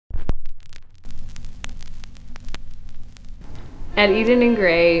At Eden and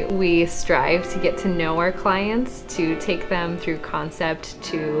Gray, we strive to get to know our clients, to take them through concept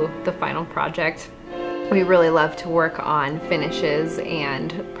to the final project. We really love to work on finishes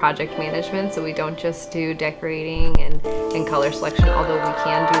and project management, so we don't just do decorating and color selection, although we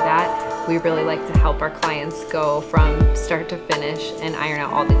can do that. We really like to help our clients go from start to finish and iron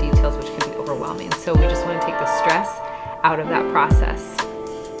out all the details, which can be overwhelming. So we just want to take the stress out of that process.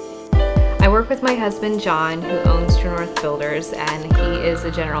 I work with my husband John, who owns True North Builders, and he is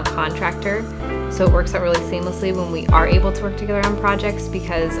a general contractor. So it works out really seamlessly when we are able to work together on projects,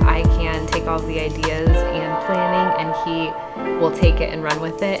 because I can take all of the ideas and planning and he will take it and run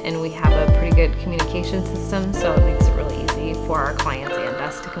with it, and we have a pretty good communication system, so it makes it really easy for our clients and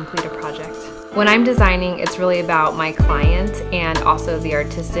us to complete a project. When I'm designing, it's really about my client and also the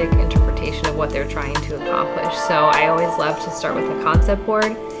artistic interpretation of what they're trying to accomplish. So I always love to start with a concept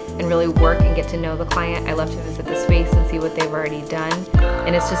board and really work and get to know the client. I love to visit the space and see what they've already done.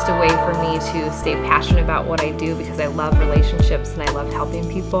 And it's just a way for me to stay passionate about what I do, because I love relationships and I love helping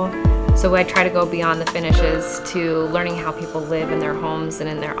people. So I try to go beyond the finishes to learning how people live in their homes and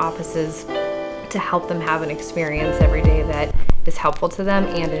in their offices, to help them have an experience every day that is helpful to them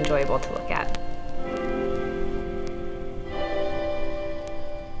and enjoyable to look at.